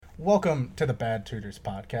Welcome to the Bad Tutors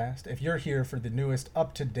podcast. If you're here for the newest,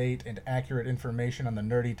 up-to-date, and accurate information on the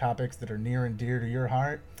nerdy topics that are near and dear to your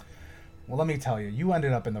heart, well, let me tell you, you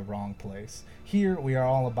ended up in the wrong place. Here, we are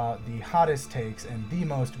all about the hottest takes and the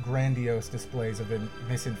most grandiose displays of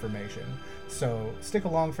misinformation. So, stick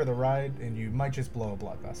along for the ride, and you might just blow a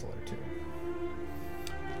blood vessel or two.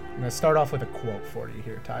 I'm going to start off with a quote for you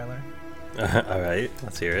here, Tyler. All right,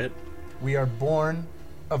 let's hear it. We are born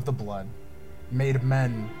of the blood, made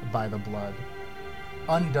men by the blood,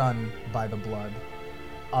 undone by the blood.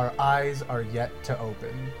 Our eyes are yet to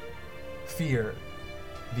open. Fear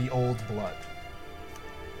the old blood.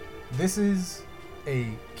 This is a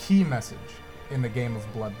key message in the game of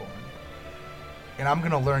Bloodborne. And I'm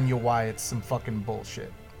gonna learn you why it's some fucking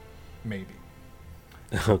bullshit. Maybe.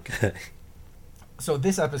 Okay. So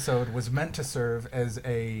this episode was meant to serve as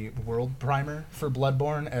a world primer for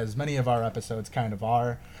Bloodborne, as many of our episodes kind of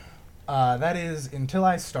are. That is, until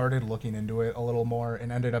I started looking into it a little more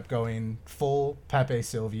and ended up going full Pepe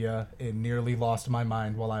Sylvia and nearly lost my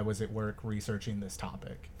mind while I was at work researching this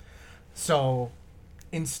topic. So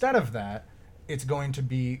instead of that, it's going to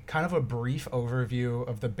be kind of a brief overview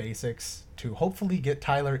of the basics to hopefully get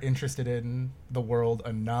Tyler interested in the world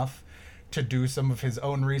enough to do some of his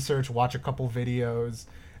own research, watch a couple videos,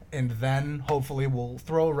 and then hopefully we'll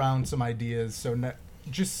throw around some ideas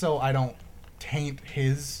just so I don't taint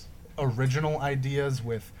his original ideas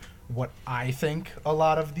with what I think a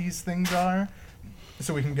lot of these things are,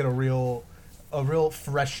 so we can get a real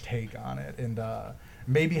fresh take on it, and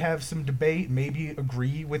maybe have some debate, maybe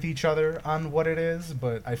agree with each other on what it is.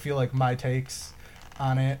 But I feel like my takes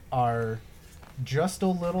on it are just a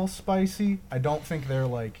little spicy. I don't think they're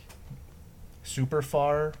like super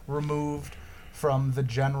far removed from the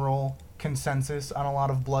general consensus on a lot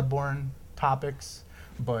of Bloodborne topics,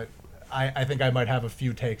 but I think I might have a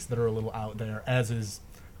few takes that are a little out there, as is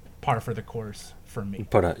par for the course for me. You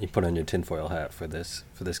put on your tinfoil hat for this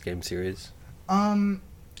game series.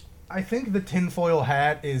 I think the tinfoil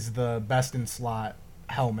hat is the best in slot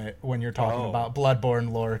helmet when you're talking about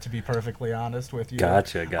Bloodborne lore, to be perfectly honest with you.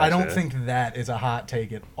 Gotcha. I don't think that is a hot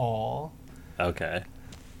take at all. Okay.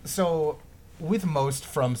 So with most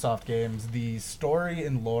FromSoft games, the story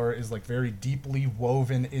and lore is like very deeply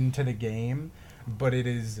woven into the game, but it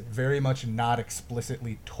is very much not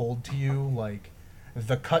explicitly told to you. Like,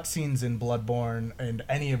 the cutscenes in Bloodborne and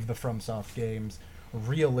any of the FromSoft games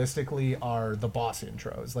realistically are the boss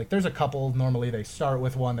intros. Like, there's a couple, normally they start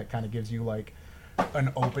with one that kind of gives you like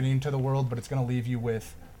an opening to the world, but it's going to leave you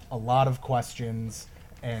with a lot of questions,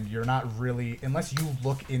 and you're not really, unless you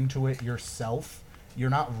look into it yourself, you're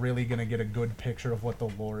not really going to get a good picture of what the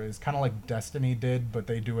lore is. Kind of like Destiny did, but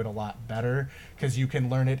they do it a lot better, because you can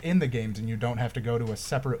learn it in the games and you don't have to go to a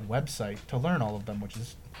separate website to learn all of them, which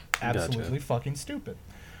is absolutely fucking stupid.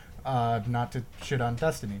 Not to shit on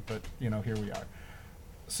Destiny, but, here we are.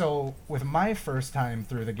 So, with my first time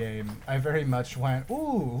through the game, I very much went,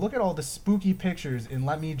 ooh, look at all the spooky pictures, and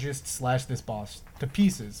let me just slash this boss to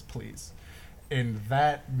pieces, please. And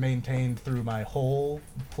that maintained through my whole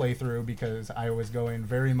playthrough, because I was going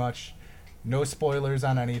very much no spoilers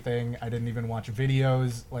on anything. I didn't even watch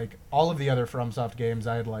videos. Like, all of the other FromSoft games,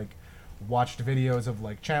 I had, like, watched videos of,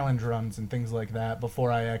 like, challenge runs and things like that before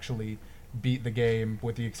I actually beat the game,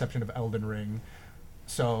 with the exception of Elden Ring.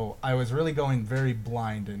 So I was really going very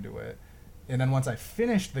blind into it. And then once I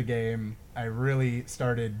finished the game, I really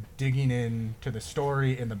started digging into the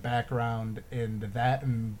story and the background, and that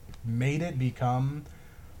made it become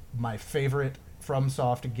my favorite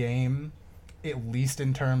FromSoft game, at least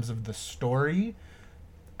in terms of the story.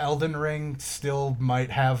 Elden Ring still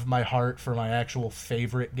might have my heart for my actual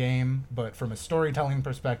favorite game, but from a storytelling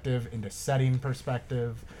perspective and a setting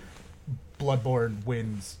perspective, Bloodborne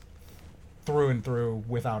wins through and through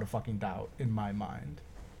without a fucking doubt in my mind.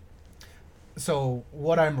 So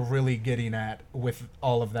what I'm really getting at with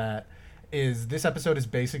all of that is this episode is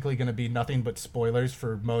basically going to be nothing but spoilers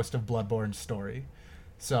for most of Bloodborne's story.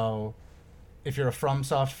 So if you're a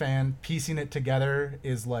FromSoft fan, piecing it together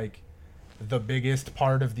is like the biggest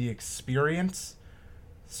part of the experience.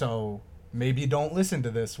 So maybe don't listen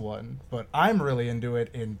to this one, but I'm really into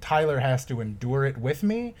it, and Tyler has to endure it with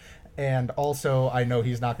me. And also, I know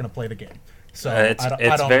he's not going to play the game. So it's I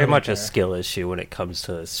don't very really much care. a skill issue when it comes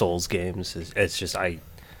to Souls games. It's just I'm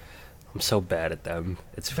so bad at them.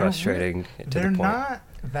 It's frustrating to the point. They're not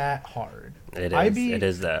that hard. It is. It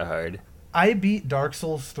is that hard. I beat Dark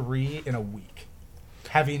Souls 3 in a week,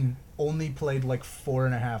 having only played like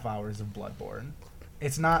 4.5 hours of Bloodborne.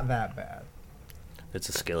 It's not that bad. It's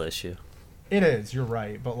a skill issue. It is, you're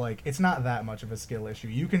right, but like it's not that much of a skill issue.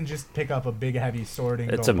 You can just pick up a big heavy sword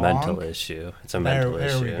and It's go a mental bonk. issue. It's a mental There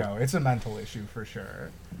issue. we go. It's a mental issue for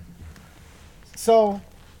sure. So,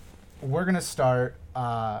 we're gonna start,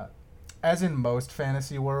 as in most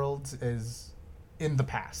fantasy worlds, is in the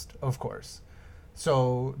past, of course.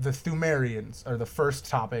 So, the Thumerians are the first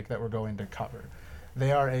topic that we're going to cover.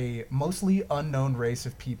 They are a mostly unknown race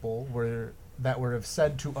of people that were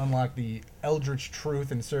said to unlock the Eldritch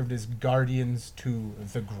Truth and served as guardians to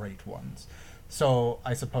the Great Ones. So,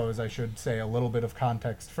 I suppose I should say a little bit of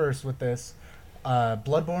context first with this.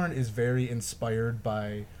 Bloodborne is very inspired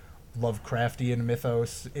by Lovecraftian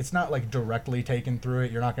mythos. It's not like directly taken through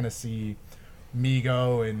it. You're not going to see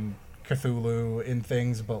Migo and Cthulhu in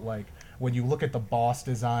things, but like when you look at the boss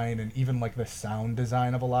design and even like the sound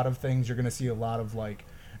design of a lot of things, you're going to see a lot of like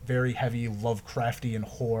very heavy Lovecraftian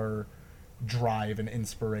horror drive and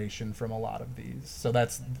inspiration from a lot of these. So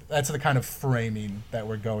that's the kind of framing that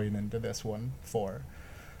we're going into this one for.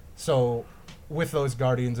 So with those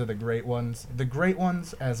Guardians of the Great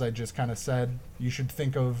Ones, as I just kind of said, you should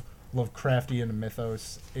think of Lovecraftian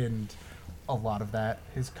mythos, and a lot of that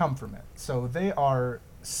has come from it. So they are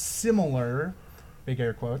similar, big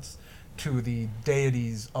air quotes, to the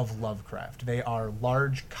deities of Lovecraft. They are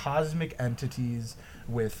large cosmic entities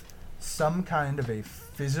with some kind of a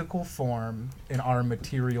physical form in our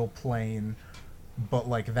material plane, but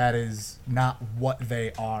like that is not what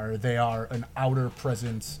they are. They are an outer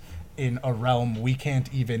presence in a realm we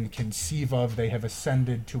can't even conceive of. They have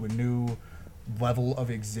ascended to a new level of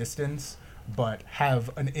existence, but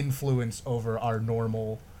have an influence over our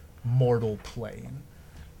normal mortal plane.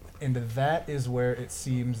 And that is where it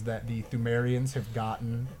seems that the Thumerians have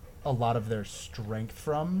gotten a lot of their strength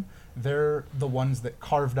from. They're the ones that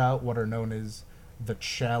carved out what are known as the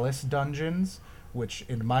Chalice dungeons, which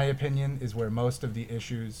in my opinion is where most of the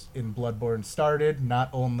issues in Bloodborne started,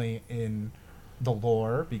 not only in the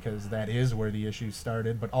lore, because that is where the issues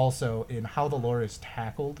started, but also in how the lore is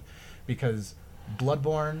tackled, because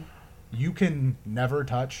Bloodborne, you can never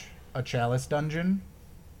touch a Chalice dungeon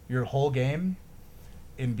your whole game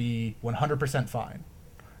and be 100% fine.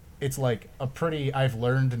 It's like I've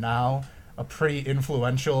learned now, a pretty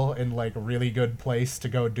influential and like really good place to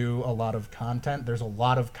go do a lot of content. There's a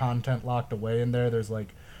lot of content locked away in there. There's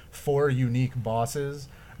like 4 unique bosses,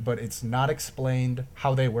 but it's not explained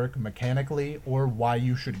how they work mechanically or why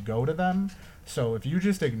you should go to them. So if you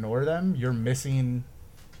just ignore them, you're missing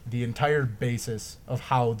the entire basis of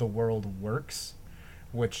how the world works,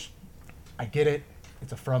 which I get it.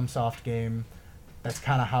 It's a FromSoft game. That's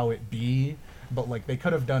kind of how it be. But like they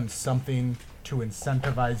could have done something to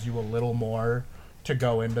incentivize you a little more to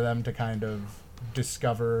go into them to kind of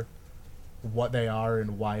discover what they are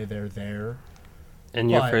and why they're there. In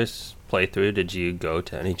your first playthrough, did you go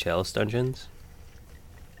to any Chalice dungeons?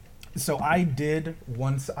 So I did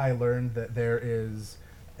once I learned that there is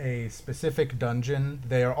a specific dungeon.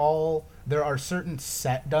 There are certain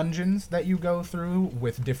set dungeons that you go through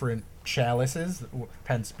with different chalices,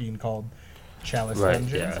 hence being called Chalice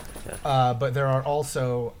dungeons. Yeah. But there are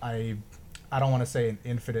also, I don't want to say an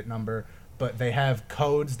infinite number, but they have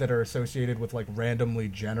codes that are associated with like randomly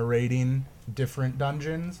generating different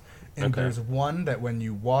dungeons. And there's one that when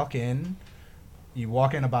you walk in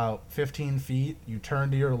about 15 feet, you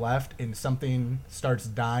turn to your left and something starts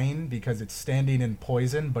dying because it's standing in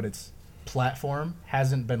poison, but its platform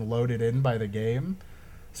hasn't been loaded in by the game.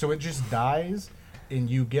 So it just dies, and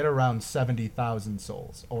you get around 70,000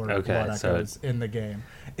 souls or blood echoes in the game.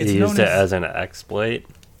 It's used it as an exploit?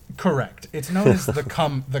 Correct. It's known as the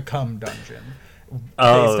cum dungeon,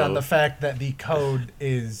 based on the fact that the code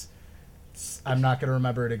is, I'm not going to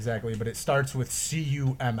remember it exactly, but it starts with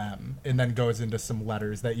CUMM and then goes into some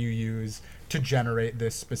letters that you use to generate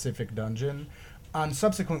this specific dungeon. On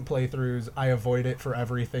subsequent playthroughs, I avoid it for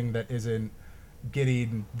everything that isn't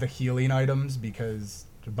getting the healing items, because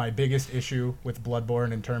my biggest issue with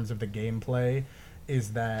Bloodborne in terms of the gameplay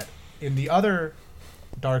is that in the other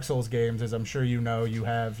Dark Souls games, as I'm sure you know, you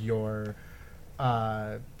have your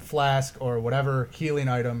flask or whatever healing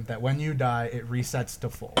item that when you die, it resets to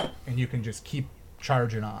full, and you can just keep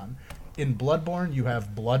charging on. In Bloodborne, you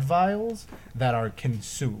have blood vials that are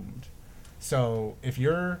consumed. So if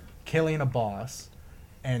you're killing a boss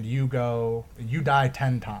and you die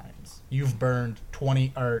 10 times, you've burned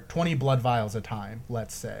 20 blood vials a time,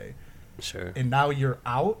 let's say. Sure. And now you're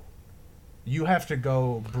out, you have to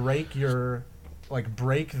go break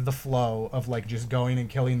the flow of like just going and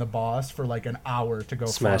killing the boss for like an hour to go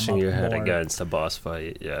smashing your head more against a boss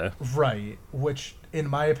fight. Yeah, right, which in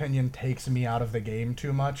my opinion takes me out of the game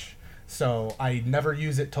too much. So I never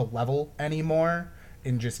use it to level anymore,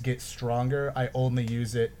 and just get stronger. I only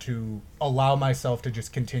use it to allow myself to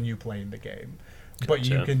just continue playing the game. Gotcha. But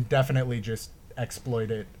you can definitely just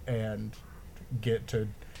exploit it and get to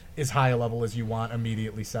as high a level as you want,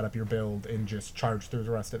 immediately set up your build, and just charge through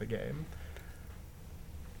the rest of the game.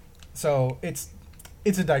 So it's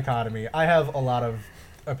a dichotomy. I have a lot of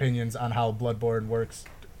opinions on how Bloodborne works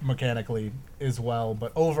mechanically as well,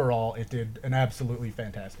 but overall it did an absolutely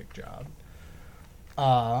fantastic job.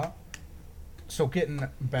 So getting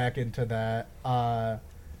back into that,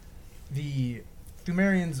 the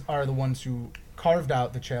Pthumerians are the ones who carved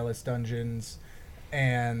out the Chalice dungeons,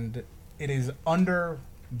 and it is under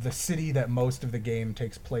the city that most of the game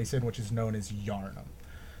takes place in, which is known as Yharnam.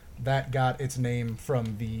 That got its name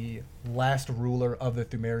from the last ruler of the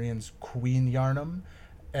Pthumerians, Queen Yharnam,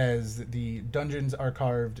 as the dungeons are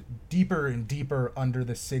carved deeper and deeper under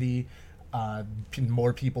the city.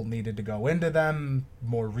 More people needed to go into them,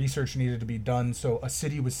 more research needed to be done, so a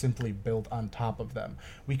city was simply built on top of them.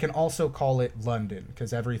 We can also call it London,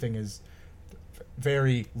 because everything is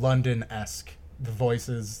very London-esque. The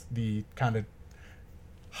voices, the kind of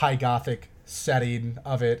high Gothic setting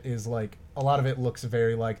of it is like, a lot of it looks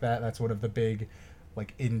very like that. That's one of the big,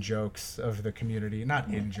 like, in-jokes of the community. Not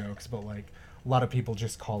in-jokes, but, like, a lot of people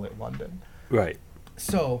just call it London. Right.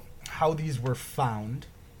 So, how these were found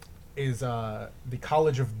is the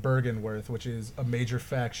College of Bergenworth, which is a major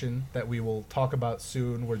faction that we will talk about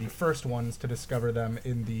soon, were the first ones to discover them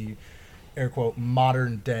in the, air quote,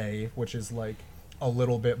 modern day, which is, like, a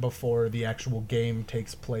little bit before the actual game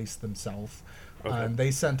takes place themselves. Okay. They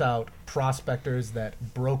sent out prospectors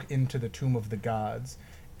that broke into the Tomb of the Gods,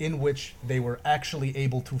 in which they were actually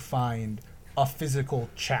able to find a physical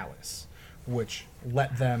chalice, which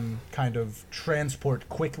let them kind of transport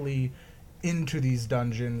quickly into these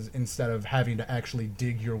dungeons instead of having to actually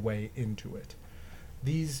dig your way into it.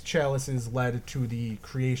 These chalices led to the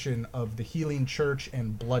creation of the Healing Church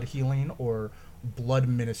and blood healing, or blood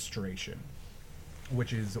ministration,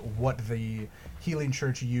 which is what the Healing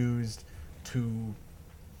Church used to,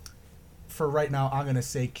 for right now, I'm going to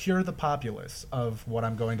say, cure the populace of what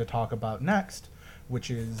I'm going to talk about next, which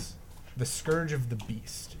is the Scourge of the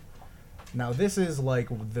Beast. Now, this is like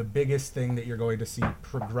the biggest thing that you're going to see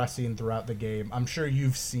progressing throughout the game. I'm sure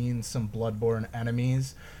you've seen some Bloodborne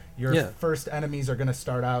enemies. Your first enemies are going to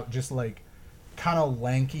start out just like kind of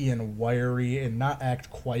lanky and wiry and not act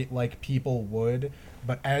quite like people would.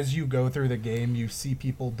 But as you go through the game, you see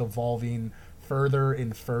people devolving further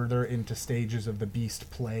and further into stages of the Beast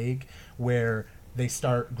Plague, where they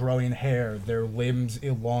start growing hair, their limbs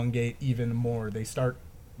elongate even more, they start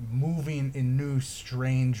moving in new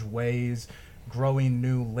strange ways, growing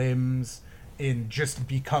new limbs, and just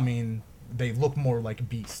becoming, they look more like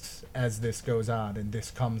beasts as this goes on, and this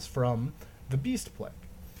comes from the Beast Plague.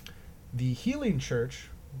 The Healing Church,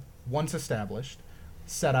 once established,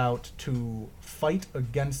 set out to fight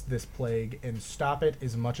against this plague and stop it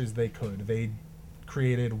as much as they could. They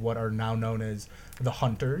created what are now known as the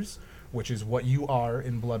Hunters, which is what you are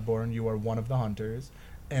in Bloodborne. You are one of the Hunters.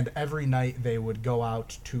 And every night they would go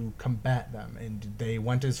out to combat them. And they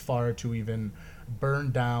went as far to even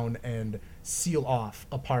burn down and seal off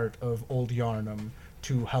a part of Old Yharnam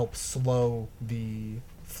to help slow the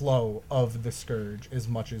flow of the Scourge as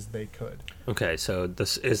much as they could. Okay, so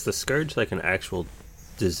this is the Scourge like an actual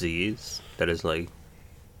disease that is like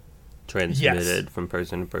transmitted from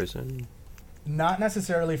person to person? Not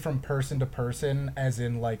necessarily from person to person, as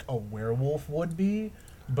in like a werewolf would be,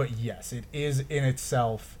 but yes, it is in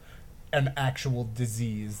itself an actual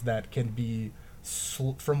disease that can be,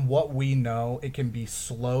 from what we know, it can be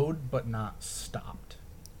slowed but not stopped.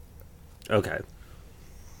 Okay.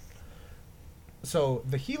 So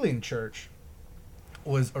the Healing Church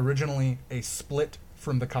was originally a split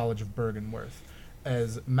from the College of Bergenworth,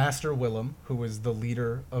 as Master Willem, who was the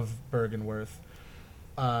leader of Bergenworth,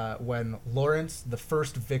 when Lawrence, the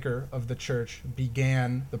first vicar of the church,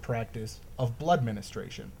 began the practice of blood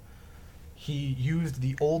ministration. He used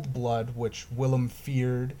the old blood, which Willem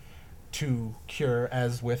feared to cure,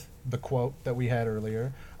 as with the quote that we had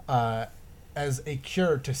earlier, as a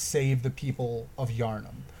cure to save the people of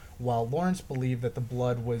Yharnam. While Lawrence believed that the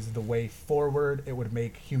blood was the way forward, it would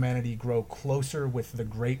make humanity grow closer with the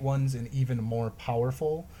Great Ones and even more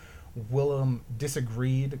powerful, Willem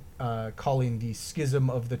disagreed, calling the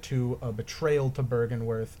schism of the two a betrayal to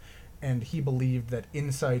Bergenworth, and he believed that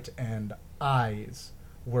insight and eyes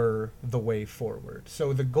were the way forward.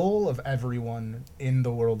 So the goal of everyone in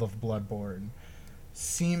the world of Bloodborne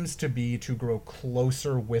seems to be to grow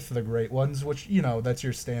closer with the Great Ones, which, you know, that's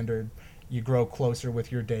your standard. You grow closer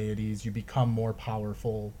with your deities. You become more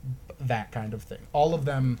powerful. That kind of thing. All of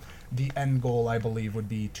them, the end goal, I believe, would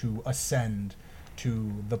be to ascend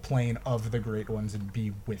to the plane of the Great Ones and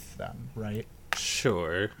be with them, right?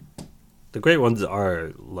 Sure. The Great Ones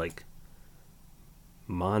are, like,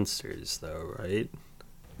 monsters, though, right?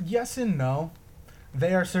 Yes and no.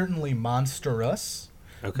 They are certainly monstrous.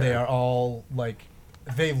 Okay. They are all, like,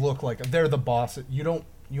 they look like, they're the boss. You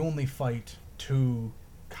only fight two,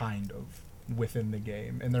 kind of, within the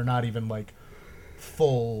game. And they're not even, like,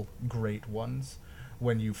 full Great Ones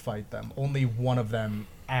when you fight them. Only one of them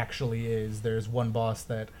actually is. There's one boss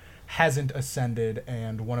that hasn't ascended,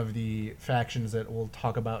 and one of the factions that we'll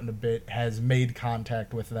talk about in a bit has made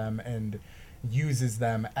contact with them and uses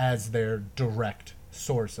them as their direct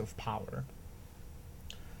source of power.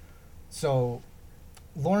 So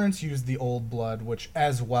Lawrence used the Old Blood, which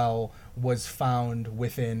as well was found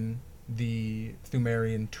within the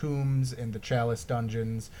Thumerian tombs and the Chalice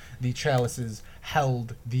dungeons. The chalices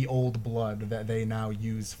held the Old Blood that they now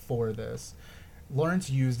use for this. Lawrence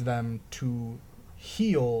used them to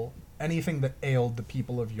heal anything that ailed the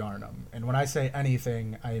people of Yharnam. And when I say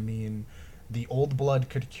anything, I mean the Old Blood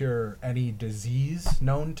could cure any disease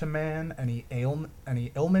known to man, any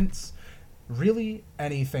ailments, really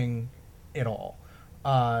anything at all.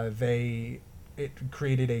 It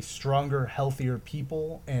created a stronger, healthier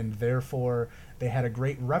people, and therefore they had a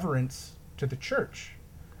great reverence to the church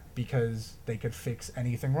because they could fix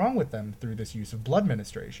anything wrong with them through this use of blood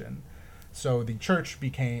ministration. So the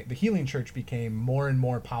healing church became more and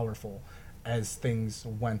more powerful as things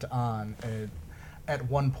went on. At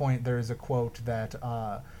one point, there is a quote that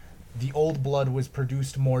the Old Blood was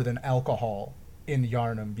produced more than alcohol in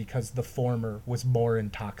Yharnam because the former was more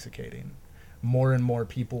intoxicating. More and more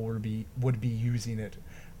people would be using it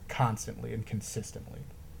constantly and consistently.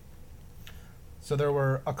 So there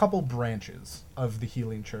were a couple branches of the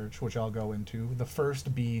healing church, which I'll go into. The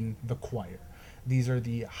first being the choir. These are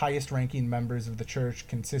the highest ranking members of the church,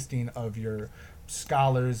 consisting of your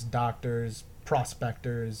scholars, doctors,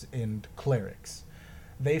 prospectors, and clerics.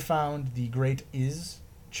 They found the Great Is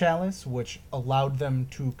chalice, which allowed them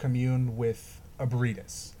to commune with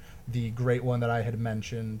Abritus, the Great One that I had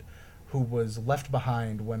mentioned, who was left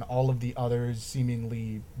behind when all of the others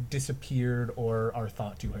seemingly disappeared or are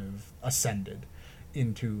thought to have ascended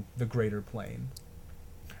into the greater plane.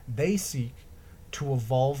 They seek to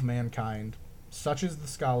evolve mankind, such as the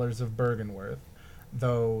scholars of Bergenworth,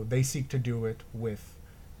 though they seek to do it with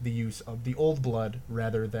the use of the Old Blood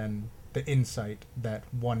rather than the insight that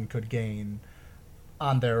one could gain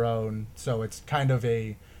on their own. So it's kind of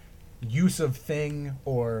a use of thing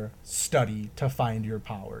or study to find your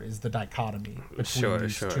power is the dichotomy between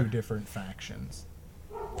these two different factions.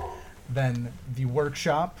 Then the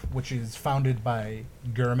workshop, which is founded by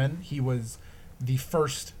Gurman. He was the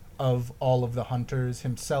first of all of the hunters.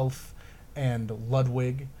 Himself and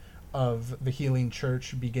Ludwig of the Healing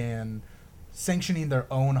Church began sanctioning their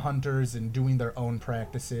own hunters and doing their own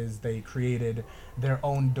practices. They created their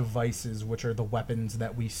own devices, which are the weapons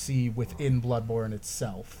that we see within Bloodborne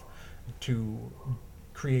itself, to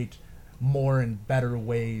create more and better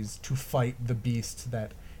ways to fight the beasts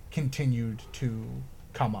that continued to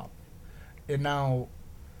come up. And now,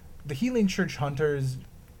 the Healing Church hunters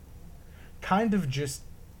kind of just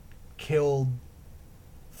killed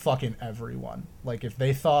fucking everyone. Like, if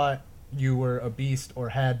they thought you were a beast or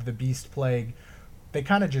had the beast plague, they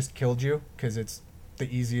kind of just killed you, because it's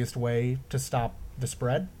the easiest way to stop the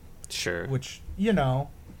spread. Sure. Which,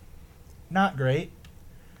 not great.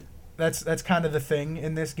 That's kind of the thing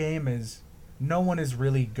in this game, is no one is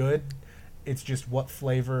really good. It's just what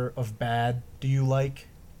flavor of bad do you like?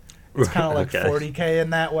 It's kind of like 40K in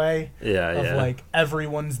that way. Yeah. Like,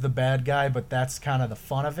 everyone's the bad guy, but that's kind of the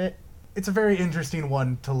fun of it. It's a very interesting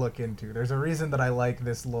one to look into. There's a reason that I like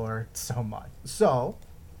this lore so much. So,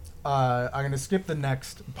 I'm going to skip the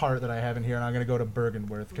next part that I have in here, and I'm going to go to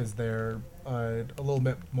Bergenworth, because they're a little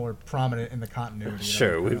bit more prominent in the continuity.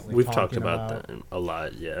 Sure, we've talked about that a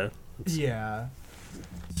lot, yeah. Yeah.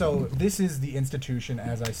 So this is the institution,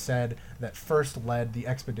 as I said, that first led the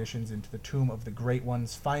expeditions into the Tomb of the Great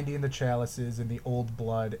Ones, finding the chalices and the Old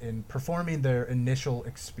Blood and performing their initial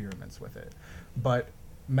experiments with it. But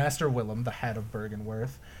Master Willem, the head of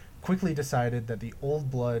Bergenworth, quickly decided that the Old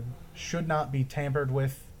Blood should not be tampered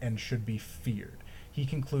with and should be feared. He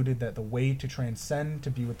concluded that the way to transcend to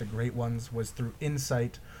be with the Great Ones was through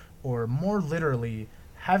insight, or more literally,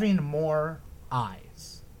 having more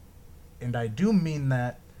eyes. And I do mean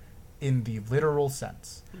that in the literal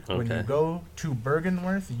sense. Okay. When you go to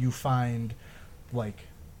Bergenworth, you find, like,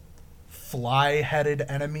 fly-headed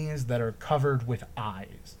enemies that are covered with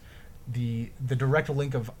eyes. the direct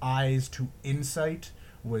link of eyes to insight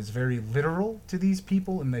was very literal to these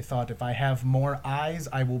people, and they thought, if I have more eyes,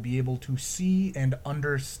 I will be able to see and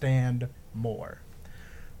understand more.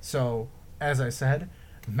 So, as I said,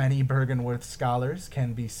 many Bergenworth scholars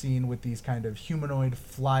can be seen with these kind of humanoid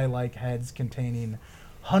fly-like heads containing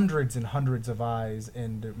hundreds and hundreds of eyes,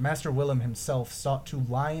 and Master Willem himself sought to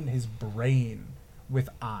line his brain with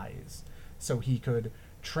eyes so he could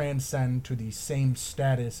transcend to the same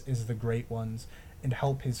status as the Great Ones and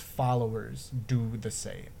help his followers do the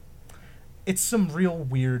same. It's some real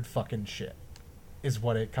weird fucking shit, is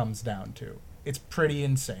what it comes down to. It's pretty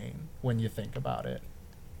insane when you think about it.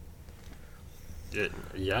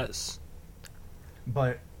 Yes.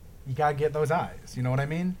 But you gotta get those eyes, you know what I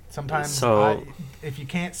mean? Sometimes, if you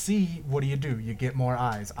can't see, what do? You get more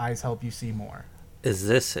eyes. Eyes help you see more. Is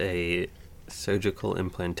this a surgical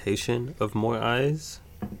implantation of more eyes?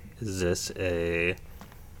 Is this a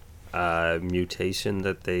mutation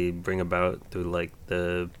that they bring about through, like,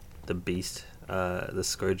 the beast, the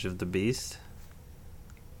scourge of the beast?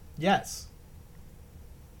 Yes.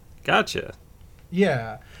 Gotcha.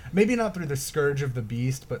 Yeah. Maybe not through the scourge of the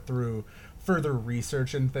beast, but through further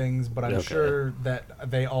research and things, but I'm sure that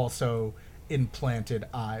they also implanted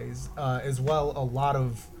eyes. As well, a lot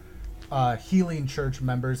of healing church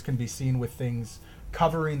members can be seen with things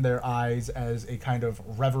covering their eyes as a kind of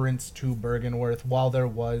reverence to Bergenworth. While there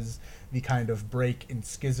was the kind of break and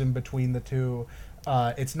schism between the two,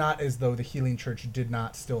 it's not as though the healing church did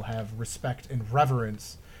not still have respect and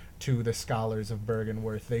reverence to the scholars of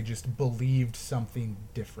Bergenworth. They just believed something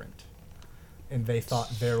different, and they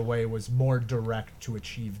thought their way was more direct to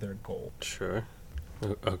achieve their goal. Sure.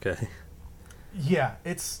 Okay. Yeah,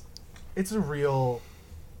 it's a real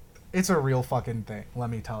fucking thing, let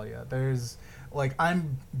me tell you. There's, like,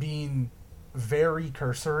 I'm being very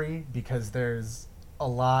cursory because there's a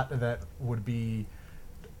lot that would be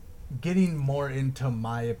getting more into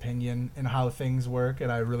my opinion and how things work,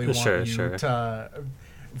 and I really want you to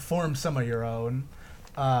form some of your own.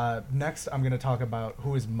 Next, I'm going to talk about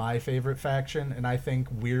who is my favorite faction, and I think,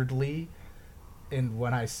 weirdly, and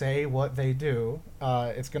when I say what they do,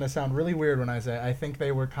 it's going to sound really weird when I say I think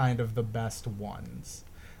they were kind of the best ones.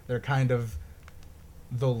 They're kind of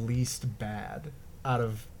the least bad out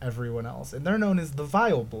of everyone else, and they're known as the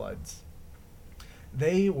Vile Bloods.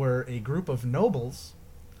 They were a group of nobles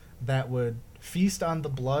that would feast on the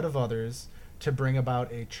blood of others to bring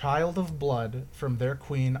about a child of blood from their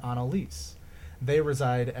queen Annalise. They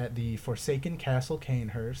reside at the Forsaken Castle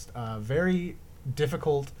Canehurst, a very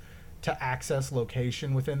difficult to access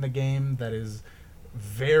location within the game that is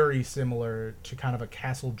very similar to kind of a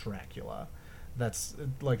Castle Dracula. That's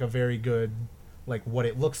like a very good, like, what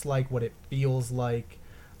it looks like, what it feels like,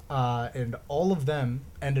 and all of them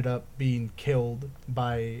ended up being killed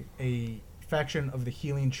by a faction of the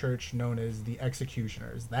healing church known as the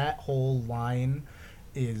Executioners. That whole line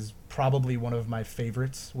is probably one of my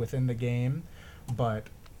favorites within the game, but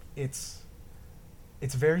it's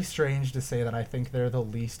very strange to say that I think they're the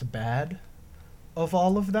least bad of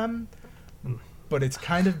all of them, but it's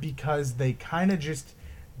kind of because they kind of just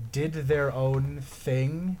did their own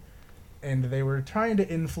thing, and they were trying to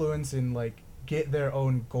influence and, like, get their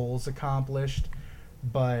own goals accomplished,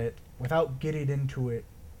 but without getting into it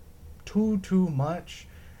too much,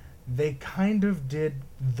 they kind of did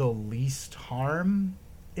the least harm,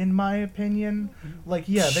 in my opinion. Like,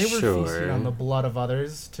 yeah, they were feasting on the blood of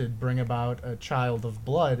others to bring about a child of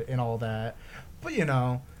blood and all that, but, you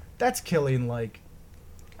know, that's killing, like,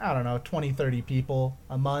 I don't know, 20, 30 people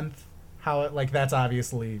a month. That's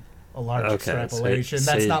obviously a large extrapolation.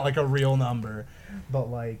 That's not, like, a real number,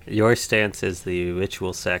 but, like... Your stance is the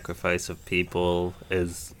ritual sacrifice of people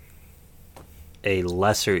is a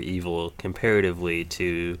lesser evil comparatively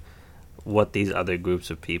to what these other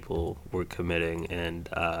groups of people were committing and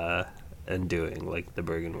doing, like the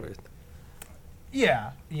Bergenworth.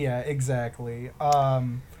 Yeah, exactly.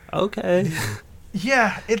 Okay.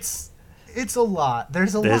 Yeah, it's a lot.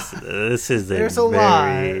 There's a lot. This is There's a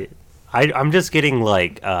lot. I'm just getting,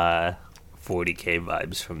 like, 40K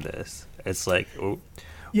vibes from this. It's like,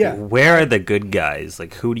 where are the good guys?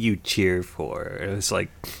 Like, who do you cheer for? And it's like,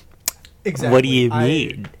 exactly. What do you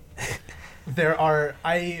mean?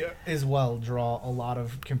 I as well draw a lot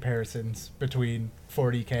of comparisons between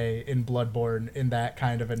 40K and Bloodborne in that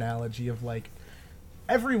kind of analogy of, like,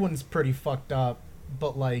 everyone's pretty fucked up,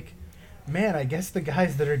 but, like, man, I guess the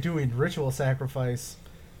guys that are doing ritual sacrifice,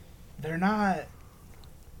 they're not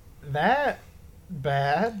that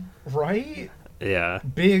bad, right? Yeah.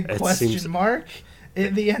 Big question mark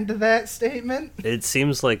at the end of that statement. It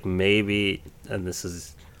seems like maybe, and this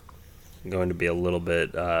is going to be a little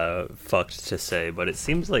bit fucked to say, but it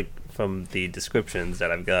seems like from the descriptions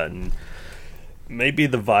that I've gotten, maybe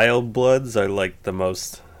the Vile Bloods are like the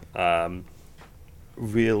most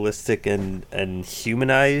realistic and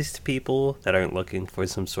humanized people that aren't looking for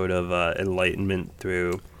some sort of enlightenment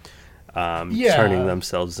through turning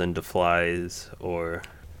themselves into flies or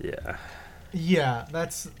Yeah,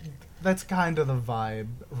 that's kind of the vibe,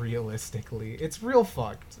 realistically. It's real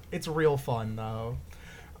fucked. It's real fun, though.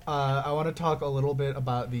 I want to talk a little bit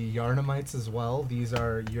about the Yarnamites as well. These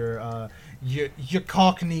are your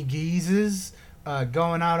Cockney geezers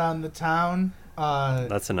going out on the town.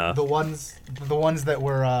 That's enough. The ones that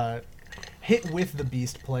were hit with the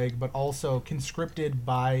beast plague, but also conscripted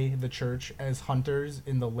by the church as hunters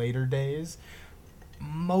in the later days,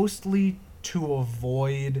 mostly to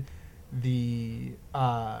avoid the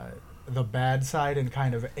bad side and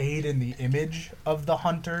kind of aid in the image of the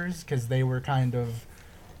hunters, because they were kind of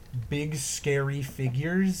big scary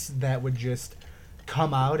figures that would just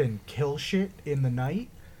come out and kill shit in the night.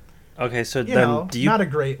 Okay, so You then know, do you not a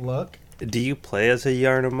great look. do you play as a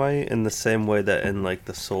Yarnamite in the same way that in like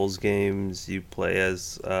the Souls games you play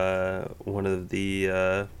as one of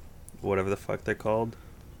the whatever the fuck they're called?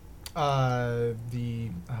 The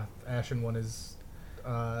Ashen one is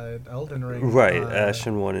Elden Ring. Right,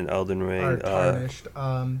 Ashen one in Elden Ring. Or Tarnished.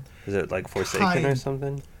 Is it like Forsaken or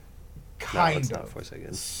something? Kind no, it's of. not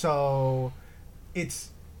Forsaken. So,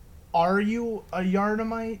 are you a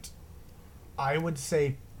Yarnamite? I would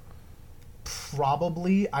say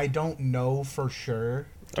probably. I don't know for sure,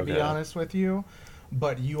 to be honest with you.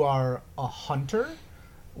 But you are a hunter,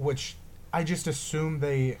 which I just assume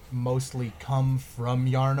they mostly come from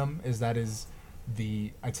Yarnam, as that is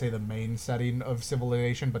I'd say the main setting of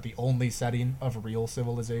civilization, but the only setting of real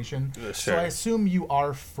civilization. Sure. So I assume you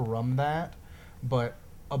are from that, but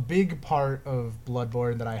a big part of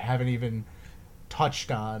Bloodborne that I haven't even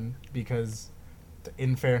touched on, because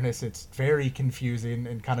in fairness it's very confusing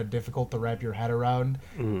and kind of difficult to wrap your head around,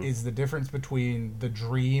 is the difference between the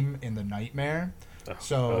dream and the nightmare.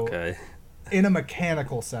 So in a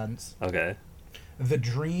mechanical sense, the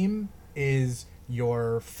dream is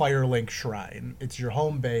your Firelink Shrine. It's your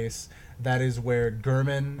home base. That is where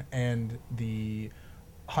Gurman and the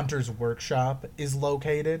Hunter's Workshop is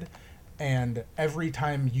located. And every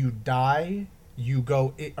time you die, you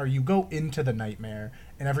go into the nightmare.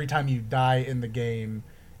 And every time you die in the game,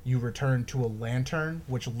 you return to a lantern,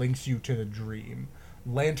 which links you to the dream.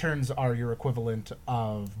 Lanterns are your equivalent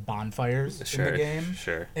of bonfires in the game.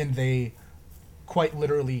 And they quite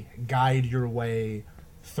literally guide your way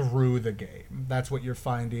through the game. That's what you're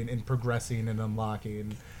finding and progressing and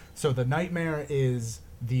unlocking. So the nightmare is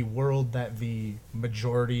the world that the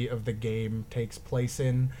majority of the game takes place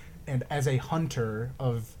in, and as a hunter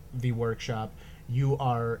of the workshop, you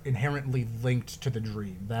are inherently linked to the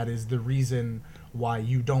dream. That is the reason why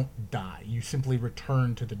you don't die. You simply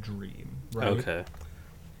return to the dream, right? Okay.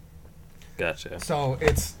 Gotcha. So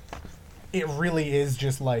it really is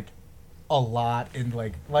just like a lot, and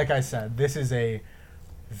like I said, this is a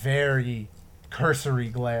very cursory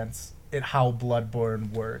glance at how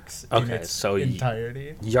Bloodborne works in its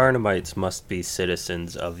entirety. Yarnamites must be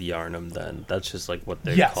citizens of Yarnam then. That's just like what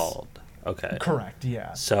they're called. Okay. Correct,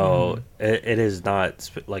 yeah. So it is not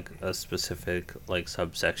like a specific like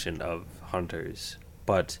subsection of hunters,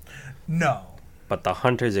 but no. But the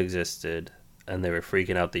hunters existed, and they were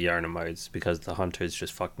freaking out the Yarnamites because the hunters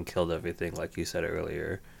just fucking killed everything, like you said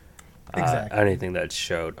earlier. Exactly. Anything that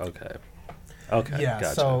showed. Okay. Yeah,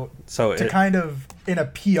 gotcha. So to kind of, in a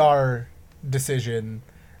PR decision,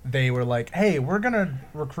 they were like, hey, we're going to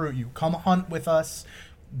recruit you. Come hunt with us.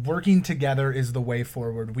 Working together is the way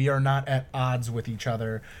forward. We are not at odds with each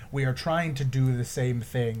other. We are trying to do the same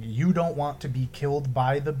thing. You don't want to be killed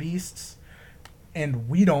by the beasts, and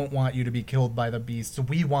we don't want you to be killed by the beasts.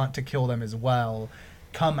 We want to kill them as well.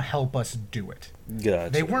 Come help us do it.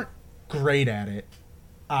 Gotcha. They weren't great at it.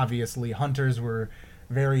 Obviously, hunters were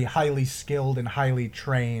very highly skilled and highly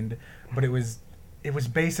trained, but it was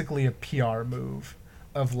basically a PR move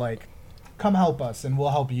of like, come help us and we'll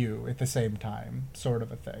help you at the same time, sort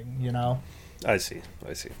of a thing, you know? I see.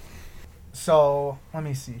 So, let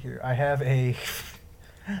me see here. I have a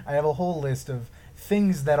whole list of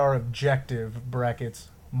things that are objective, brackets,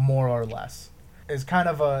 more or less. This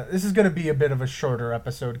is going to be a bit of a shorter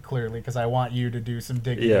episode, clearly, because I want you to do some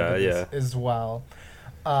digging into this as well.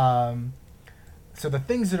 So the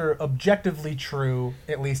things that are objectively true,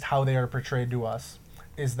 at least how they are portrayed to us,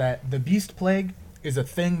 is that the Beast Plague is a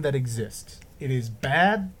thing that exists. It is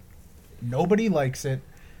bad. Nobody likes it.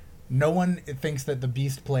 No one thinks that the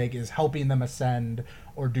Beast Plague is helping them ascend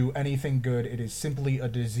or do anything good. It is simply a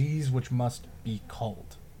disease which must be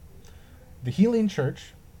culled. The Healing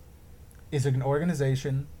Church is an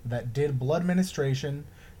organization that did blood ministration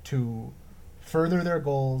to further their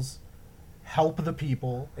goals, help the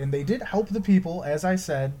people, and they did help the people. As I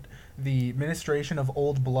said, the ministration of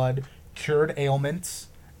old blood cured ailments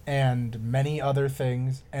and many other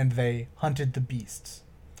things, and they hunted the beasts.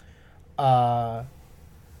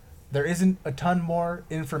 There isn't a ton more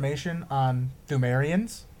information on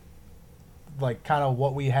Thumerians. Like, kind of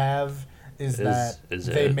what we have is that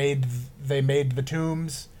they made the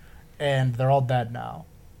tombs, and they're all dead now.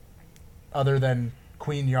 Other than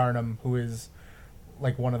Queen Yarnum, who is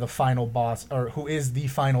like one of the final boss, or who is the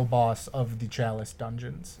final boss of the Chalice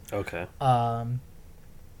dungeons. Okay.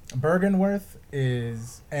 Bergenworth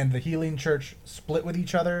and the Healing Church split with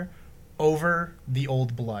each other over the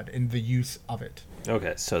old blood and the use of it.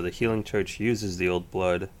 Okay, so the Healing Church uses the old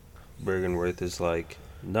blood. Bergenworth is like,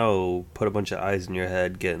 no, put a bunch of eyes in your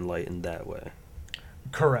head, get enlightened that way.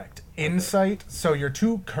 Correct. Okay. Insight. So your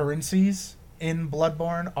two currencies in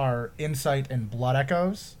Bloodborne are Insight and Blood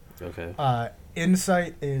Echoes. Okay.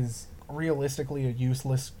 Insight is realistically a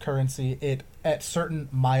useless currency. It, at certain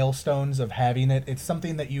milestones of having it, it's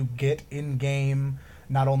something that you get in game,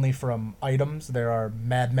 not only from items. There are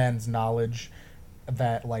Madman's Knowledge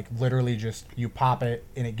that, like, literally just you pop it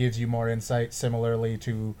and it gives you more insight, similarly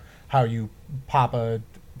to how you pop a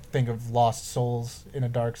thing of Lost Souls in a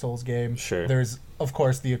Dark Souls game. Sure. There's, of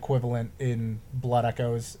course, the equivalent in Blood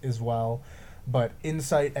Echoes as well. But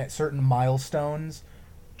insight at certain milestones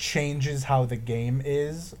changes how the game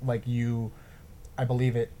is. Like, I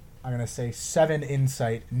believe I'm going to say 7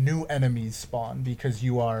 insight, new enemies spawn because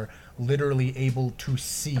you are literally able to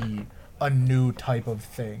see a new type of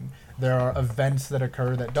thing. There are events that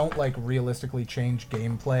occur that don't, like, realistically change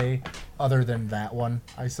gameplay other than that one,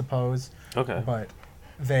 I suppose. Okay. But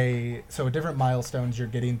so at different milestones, you're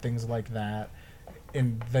getting things like that,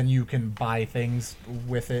 and then you can buy things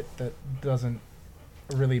with it that doesn't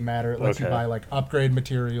really matter. It lets you buy, like, upgrade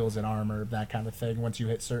materials and armor, that kind of thing, once you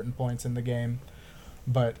hit certain points in the game.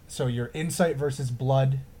 But so your insight versus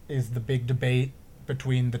blood is the big debate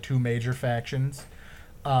between the two major factions.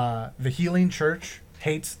 The Healing Church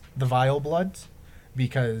hates the Vile Bloods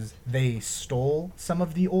because they stole some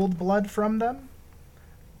of the old blood from them,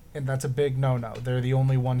 and that's a big no-no. They're the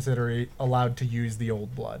only ones that are allowed to use the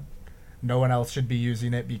old blood. No one else should be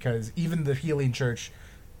using it because even the Healing Church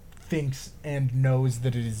thinks and knows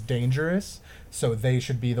that it is dangerous, so they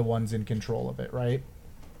should be the ones in control of it, right?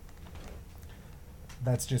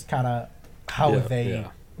 That's just kind of how they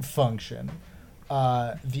function.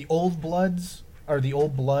 The old bloods, or the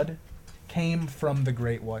old blood, came from the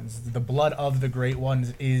Great Ones. The blood of the Great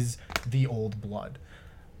Ones is the old blood.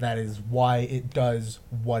 That is why it does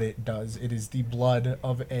what it does. It is the blood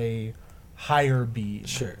of a higher being.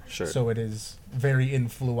 Sure. So it is very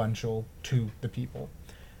influential to the people.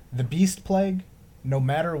 The Beast Plague, no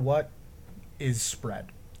matter what, is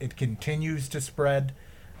spread. It continues to spread,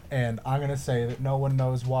 and I'm going to say that no one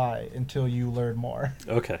knows why until you learn more.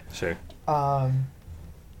 Okay, sure.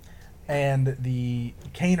 And the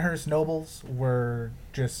Canehurst nobles were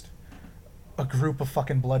just a group of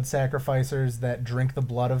fucking blood sacrificers that drink the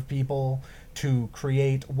blood of people to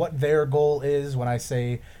create what their goal is. When I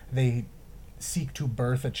say they seek to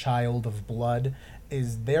birth a child of blood,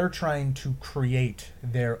 is they're trying to create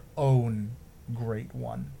their own Great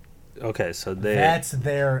One. Okay, so that's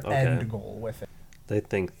their end goal with it. They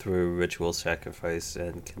think through ritual sacrifice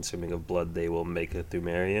and consuming of blood they will make a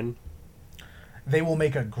Thumerian? They will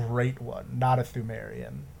make a Great One, not a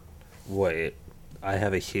Thumerian. Wait, I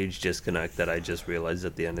have a huge disconnect that I just realized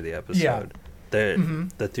at the end of the episode. Yeah.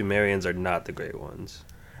 The Thumerians are not the Great Ones.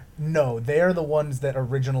 No, they are the ones that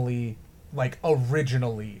originally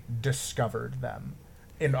discovered them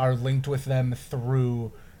and are linked with them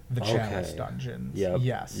through the Chalice dungeons. Yep.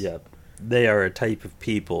 Yes. Yep. They are a type of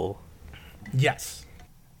people. Yes.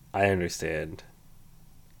 I understand.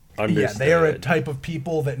 Yeah, they are a type of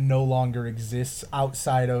people that no longer exists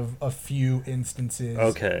outside of a few instances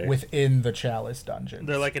within the Chalice dungeons.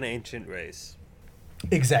 They're like an ancient race.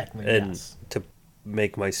 Exactly, and yes. To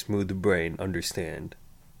make my smooth brain understand,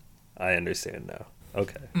 I understand now.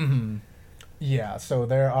 Okay. Mm-hmm. Yeah, so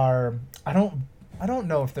there are... I don't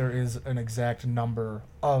know if there is an exact number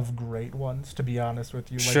of Great Ones, to be honest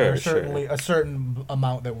with you. Like, there's certainly a certain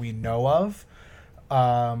amount that we know of,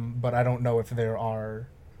 but I don't know if there are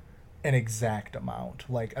an exact amount.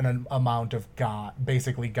 Like, an amount of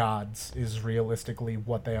basically gods is realistically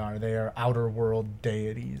what they are. They are outer world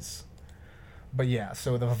deities. But yeah,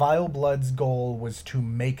 so the Vile Blood's goal was to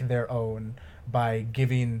make their own by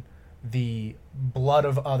giving the blood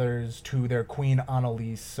of others to their queen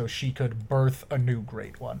Annalise so she could birth a new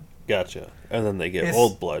great one. Gotcha. And then they get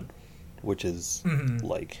old blood, which is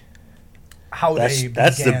like how that's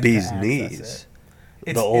the bee's knees.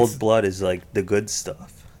 The old blood is like the good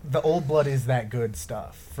stuff. The old blood is that good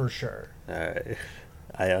stuff for sure. All right,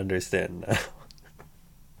 I understand now.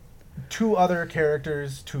 Two other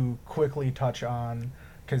characters to quickly touch on,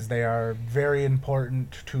 because they are very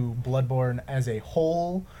important to Bloodborne as a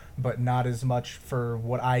whole, but not as much for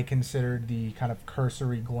what I considered the kind of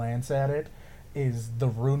cursory glance at it, is the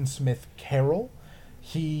runesmith Carol.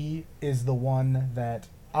 He is the one that,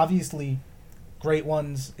 obviously, great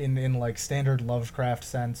ones in like standard Lovecraft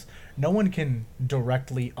sense, no one can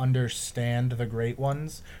directly understand the great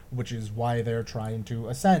ones, which is why they're trying to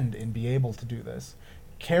ascend and be able to do this.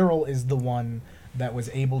 Carol is the one that was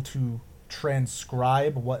able to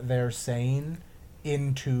transcribe what they're saying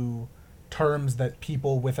into terms that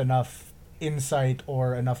people with enough insight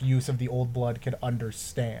or enough use of the old blood could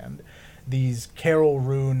understand. These Carol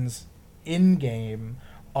runes in-game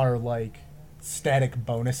are like static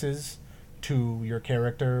bonuses to your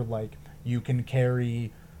character, like you can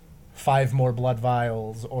carry 5 more blood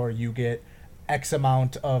vials, or you get X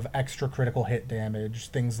amount of extra critical hit damage,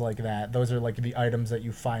 things like that. Those are like the items that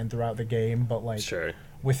you find throughout the game, but like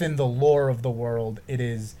within the lore of the world, it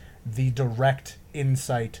is the direct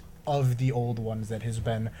insight of the old ones that has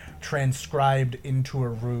been transcribed into a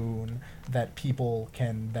rune that people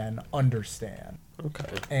can then understand.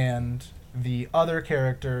 Okay. And the other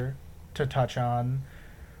character to touch on,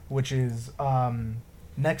 which is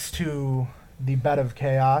next to the Bed of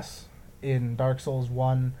Chaos in Dark Souls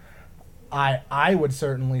 1, I would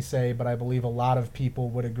certainly say, but I believe a lot of people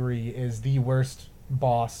would agree, is the worst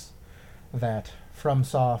boss that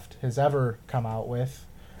FromSoft has ever come out with,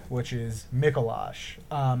 which is Mikolash.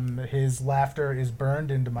 His laughter is burned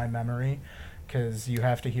into my memory because you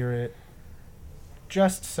have to hear it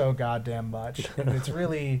just so goddamn much, and it's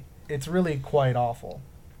really quite awful.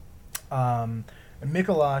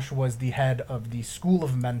 Mikolash was the head of the School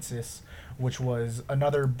of Mensis, which was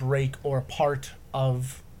another break or part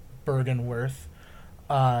of Bergenworth.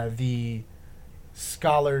 The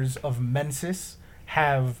scholars of Mensis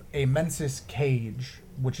have a Mensis cage,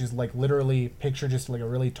 which is like literally picture just like a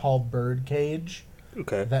really tall bird cage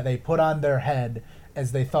that they put on their head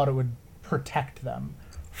as they thought it would protect them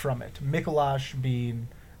from it. Mikolash being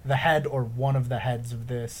the head or one of the heads of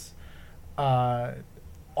this,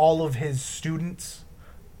 all of his students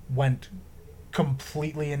went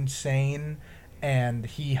completely insane, and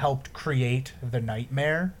he helped create the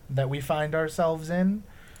nightmare that we find ourselves in,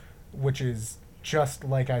 which is just,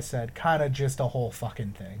 like I said, kind of just a whole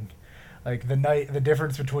fucking thing. Like, the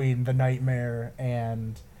difference between the nightmare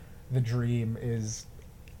and the dream is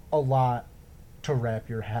a lot to wrap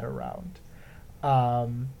your head around.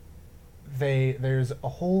 There's a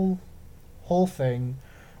whole thing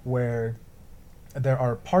where there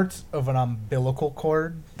are parts of an umbilical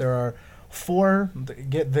cord. There are 4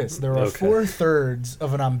 thirds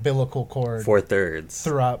of an umbilical cord. 4 thirds.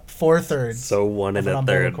 Throughout 4 thirds. So 1 and a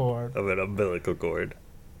third of an umbilical cord.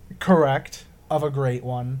 Correct. Of a great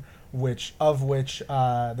one, which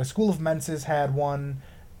the School of Mensis had one.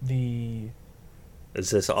 Is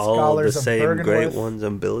this all the same great one's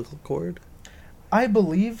umbilical cord? I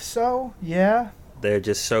believe so. Yeah. They're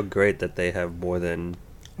just so great that they have more than.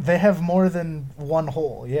 They have more than one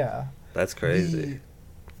hole. Yeah. That's crazy.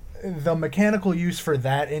 The mechanical use for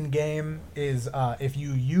that in game is if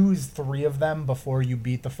you use 3 of them before you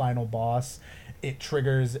beat the final boss, it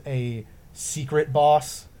triggers a secret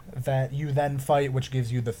boss that you then fight, which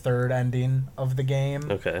gives you the 3rd ending of the game.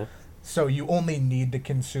 Okay. So you only need to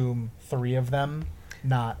consume 3 of them,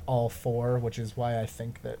 not all 4, which is why I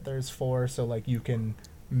think that there's 4. So like you can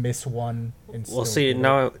miss one. And well, see,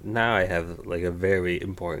 now I have like a very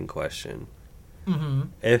important question. Mm-hmm.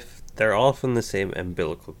 If they're all from the same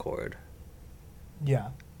umbilical cord. Yeah.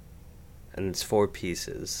 And it's 4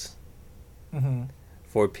 pieces. Mm-hmm.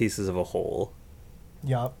 4 pieces of a whole.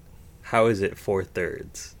 Yup. How is it 4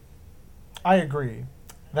 thirds? I agree.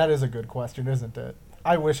 That is a good question, isn't it?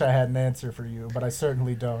 I wish I had an answer for you, but I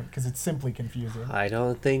certainly don't, because it's simply confusing. I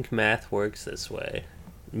don't think math works this way.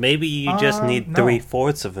 Maybe you just need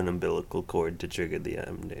 3/4 of an umbilical cord to trigger the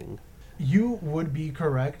ending. You would be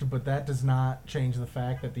correct, but that does not change the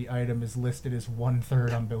fact that the item is listed as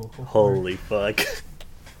 1/3 umbilical cord. Holy fuck.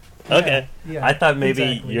 Okay. Yeah, I thought maybe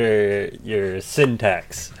exactly. your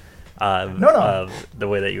syntax of the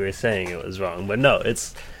way that you were saying it was wrong. But no,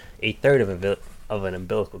 it's 1/3 of an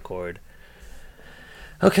umbilical cord.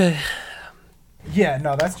 Okay. Yeah,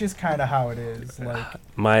 no, that's just kind of how it is. Like,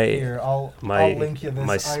 My here, I'll my link you this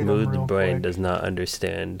my item smooth real brain quick. does not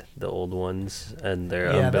understand the old ones and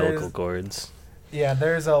their Yeah, umbilical cords.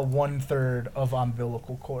 there's a 1/3 of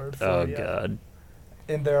umbilical cord for Oh you, god.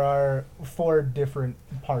 and there are 4 different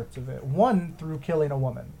parts of it. One through killing a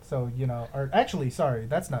woman. So or actually, sorry,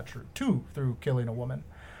 that's not true. 2 through killing a woman.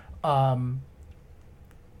 Um,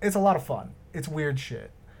 it's a lot of fun. It's weird shit.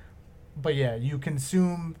 But yeah, you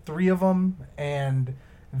consume 3 of them, and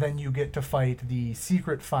then you get to fight the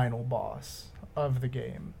secret final boss of the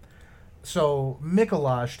game. So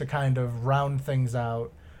Mikolash, to kind of round things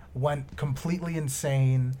out, went completely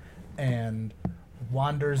insane and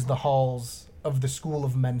wanders the halls of the School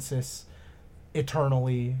of Mensis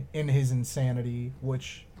eternally in his insanity,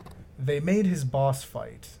 which they made his boss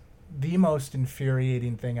fight the most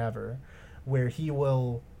infuriating thing ever, where he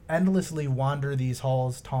will endlessly wander these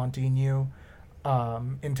halls taunting you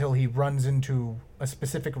until he runs into a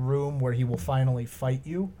specific room where he will finally fight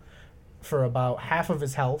you for about half of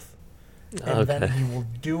his health, and then Okay. he will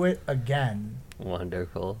do it again,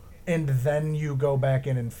 Wonderful. and then you go back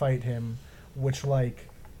in and fight him, which, like,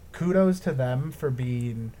 kudos to them for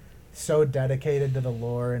being so dedicated to the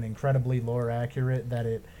lore and incredibly lore accurate that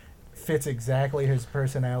it fits exactly his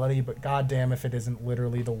personality, but goddamn if it isn't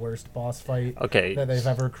literally the worst boss fight Okay. that they've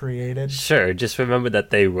ever created. Sure, just remember that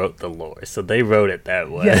they wrote the lore, so they wrote it that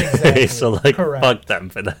way. Yeah, exactly. So like Correct. fuck them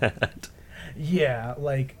for that. Yeah,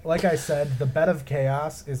 like I said, the Bed of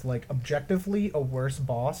Chaos is like objectively a worse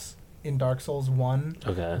boss in Dark Souls 1,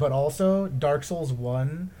 Okay. but also Dark Souls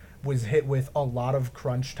 1 was hit with a lot of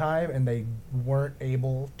crunch time and they weren't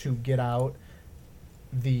able to get out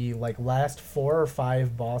the like last 4 or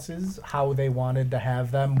 5 bosses how they wanted to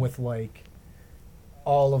have them, with like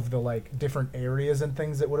all of the like different areas and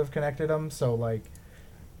things that would have connected them. So like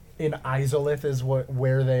in Izalith is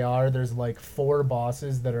where they are. There's like 4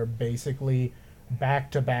 bosses that are basically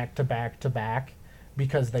back to back to back to back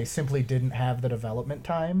because they simply didn't have the development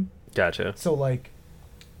time. Gotcha. So like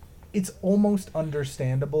it's almost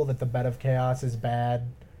understandable that the Bed of Chaos is bad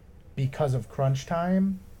because of crunch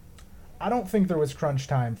time. I don't think there was crunch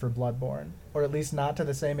time for Bloodborne, or at least not to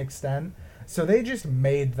the same extent. So they just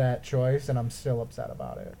made that choice, and I'm still upset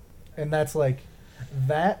about it. And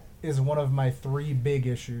that is one of my 3 big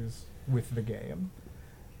issues with the game.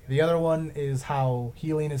 The other one is how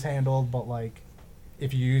healing is handled, but like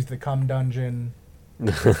if you use the cum dungeon,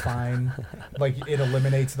 it's fine. Like it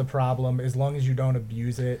eliminates the problem as long as you don't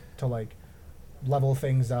abuse it to like level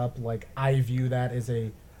things up. Like I view that as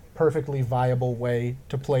a perfectly viable way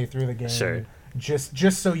to play through the game. Sure. Just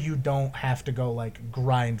so you don't have to go like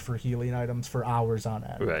grind for healing items for hours on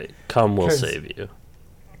end. Right. Cum will 'Cause save you.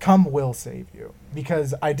 Cum will save you,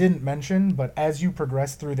 because I didn't mention, but as you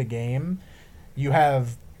progress through the game, you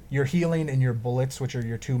have your healing and your bullets, which are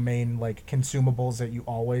your 2 main like consumables that you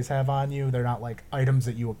always have on you. They're not like items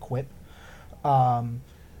that you equip.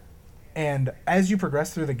 And as you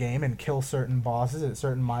progress through the game and kill certain bosses at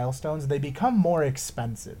certain milestones, they become more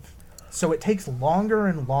expensive. So it takes longer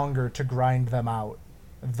and longer to grind them out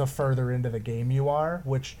the further into the game you are,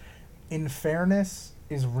 which, in fairness,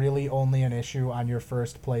 is really only an issue on your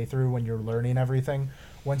first playthrough when you're learning everything.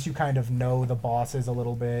 Once you kind of know the bosses a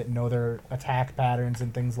little bit, know their attack patterns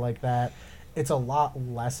and things like that, it's a lot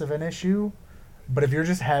less of an issue. But if you're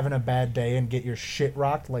just having a bad day and get your shit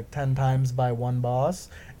rocked like 10 times by one boss,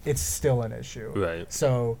 it's still an issue. Right.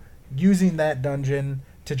 So using that dungeon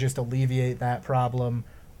to just alleviate that problem,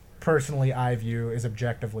 personally I view is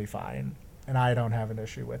objectively fine, and I don't have an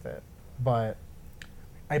issue with it. But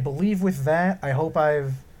I believe with that, I hope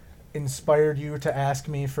I've inspired you to ask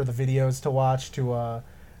me for the videos to watch to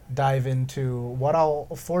dive into what I'll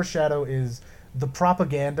foreshadow is the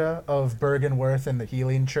propaganda of Bergenworth and the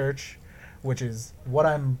Healing Church, which is what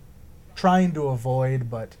I'm trying to avoid,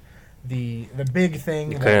 but the big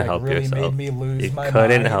thing You that couldn't like, help really yourself. made me lose You my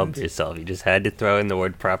couldn't mind. help yourself. You just had to throw in the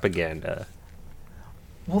word propaganda.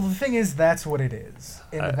 Well, the thing is, that's what it is.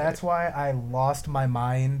 And that's why I lost my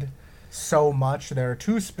mind so much. There are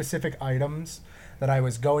 2 specific items that I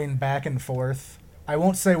was going back and forth. I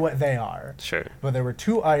won't say what they are. Sure. But there were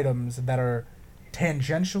 2 items that are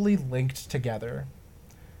tangentially linked together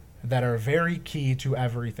that are very key to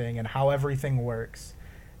everything and how everything works.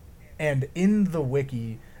 And in the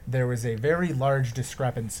wiki, there was a very large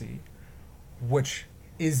discrepancy, which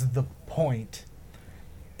is the point.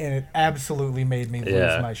 And it absolutely made me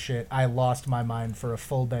lose my shit. I lost my mind for a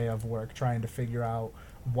full day of work trying to figure out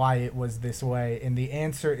why it was this way. And the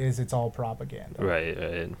answer is it's all propaganda.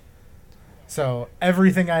 Right. So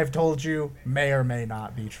everything I've told you may or may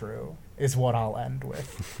not be true, is what I'll end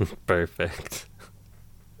with. Perfect.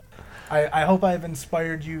 I hope I've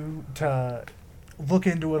inspired you to look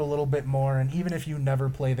into it a little bit more, and even if you never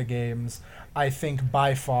play the games, I think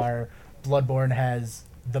by far Bloodborne has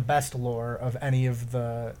the best lore of any of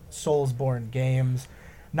the Soulsborne games.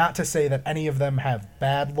 Not to say that any of them have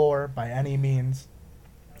bad lore by any means.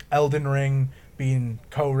 Elden Ring being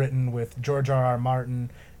co-written with George R.R.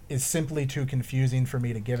 Martin is simply too confusing for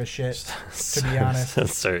me to give a shit, to be honest.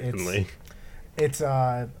 Certainly. It's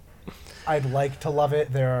I'd like to love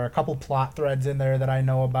it. There are a couple plot threads in there that I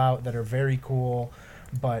know about that are very cool,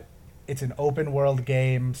 but it's an open world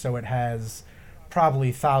game, so it has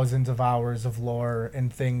probably thousands of hours of lore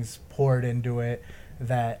and things poured into it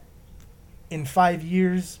that in 5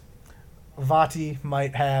 years, Vati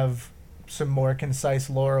might have some more concise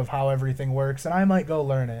lore of how everything works, and I might go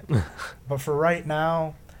learn it. But for right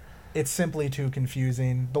now, it's simply too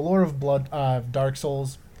confusing. The lore of Dark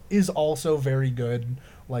Souls is also very good.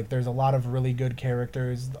 Like, there's a lot of really good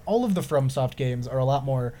characters. All of the FromSoft games are a lot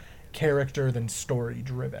more character than story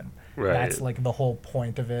driven. Right. That's like the whole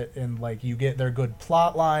point of it. And like, you get their good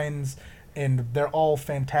plot lines, and they're all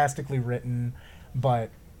fantastically written. But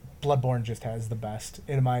Bloodborne just has the best,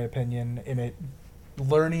 in my opinion. And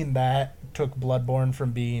learning that took Bloodborne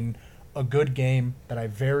from being a good game that I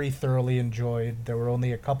very thoroughly enjoyed. There were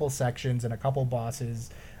only a couple sections and a couple bosses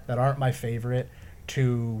that aren't my favorite,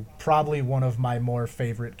 to probably one of my more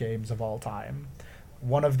favorite games of all time.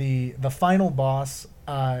 One of the final boss,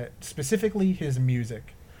 specifically his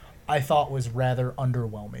music, I thought was rather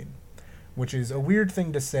underwhelming, which is a weird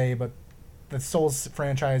thing to say, but the Souls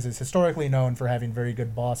franchise is historically known for having very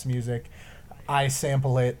good boss music. I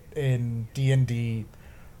sample it in D&D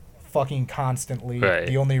fucking constantly. Right.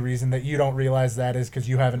 The only reason that you don't realize that is because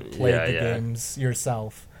you haven't played the Yeah. games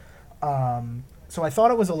yourself. So I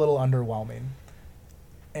thought it was a little underwhelming.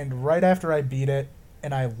 And right after I beat it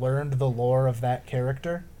and I learned the lore of that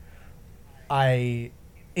character, I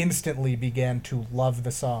instantly began to love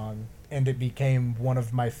the song, and it became one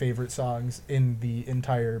of my favorite songs in the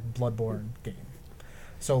entire Bloodborne game.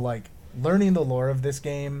 So, like, learning the lore of this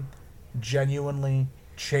game genuinely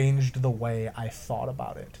changed the way I thought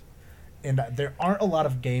about it. And there aren't a lot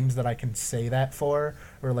of games that I can say that for,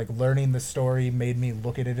 where, like, learning the story made me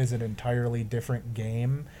look at it as an entirely different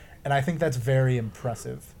game. And I think that's very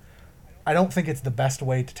impressive. I don't think it's the best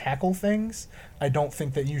way to tackle things. I don't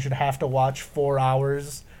think that you should have to watch 4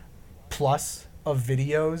 hours plus of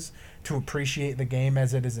videos to appreciate the game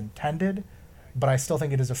as it is intended. But I still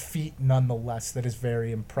think it is a feat nonetheless that is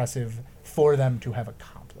very impressive for them to have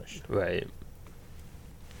accomplished. Right.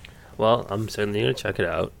 Well, I'm certainly going to check it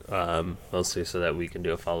out, mostly so that we can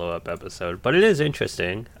do a follow-up episode. But it is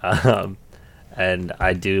interesting, and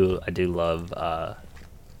I do love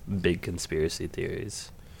big conspiracy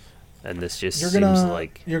theories, and this just seems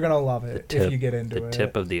like you're gonna love it if you get into it. The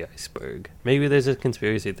tip of the iceberg. Maybe there's a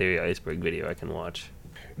conspiracy theory iceberg video I can watch.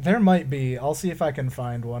 There might be. I'll see if I can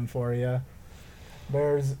find one for you.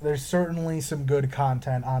 There's certainly some good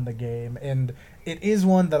content on the game, and it is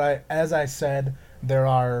one that as I said, there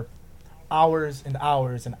are hours and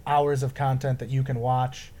hours and hours of content that you can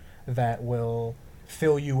watch that will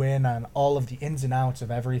fill you in on all of the ins and outs of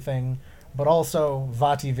everything. But also,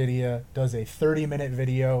 Vati Vidya does a 30-minute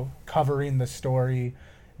video covering the story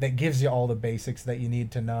that gives you all the basics that you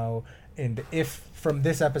need to know. And if from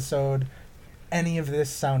this episode any of this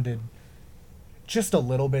sounded just a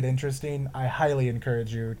little bit interesting, I highly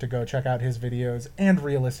encourage you to go check out his videos, and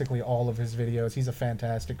realistically all of his videos. He's a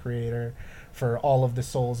fantastic creator for all of the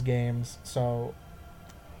Souls games. So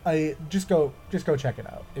I just go check it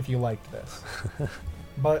out if you liked this.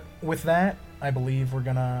 But with that, I believe we're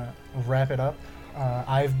gonna wrap it up.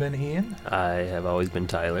 I've been Ian. I have always been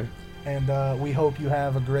Tyler. And we hope you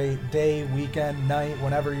have a great day, weekend, night,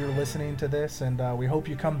 whenever you're listening to this. And we hope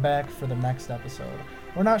you come back for the next episode.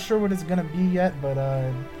 We're not sure what it's gonna be yet, but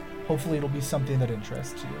hopefully it'll be something that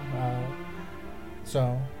interests you.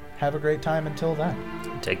 So have a great time until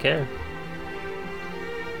then. Take care.